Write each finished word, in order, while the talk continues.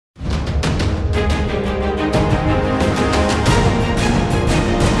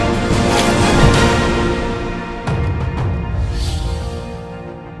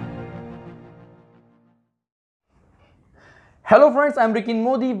Hello friends, I'm RIKIN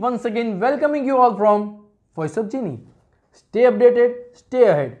Modi once again welcoming you all from Voice of Genie. Stay updated, stay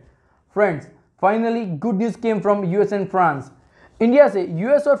ahead. Friends, finally good news came from US and France. India से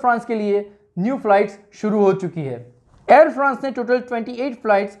US और France के लिए new flights शुरू हो चुकी है। Air France ने total 28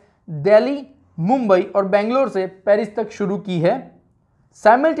 flights Delhi, Mumbai और बेंगलोर से पेरिस तक शुरू की है।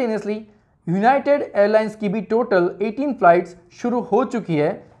 साइमल्टेनियसली यूनाइटेड एयरलाइंस की भी टोटल 18 फ्लाइट्स शुरू हो चुकी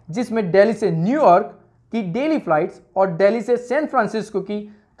है, जिसमें दिल्ली से न्यूयॉर्क की डेली फ्लाइट्स और दिल्ली से सैन फ्रांसिस्को की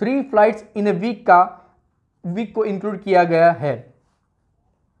 3 फ्लाइट्स इन ए वीक को इंक्लूड किया गया है।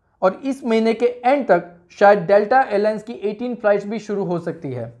 और इस महीने के एंड तक शायद डेल्टा एयरलाइंस की 18 फ्लाइट्स भी शुरू हो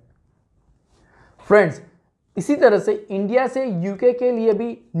सकती है। फ्रेंड्स, इसी तरह से इंडिया से यूके के लिए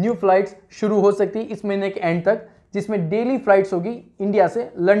भी न्यू फ्लाइट्स शुरू हो सकती है इस महीने के एंड तक, जिसमें डेली फ्लाइट्स होगी इंडिया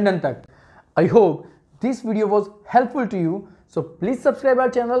से लंदन तक। I hope this video was helpful to you, so please subscribe our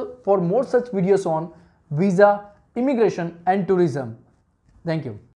channel for more such videos on visa, immigration and tourism. Thank you.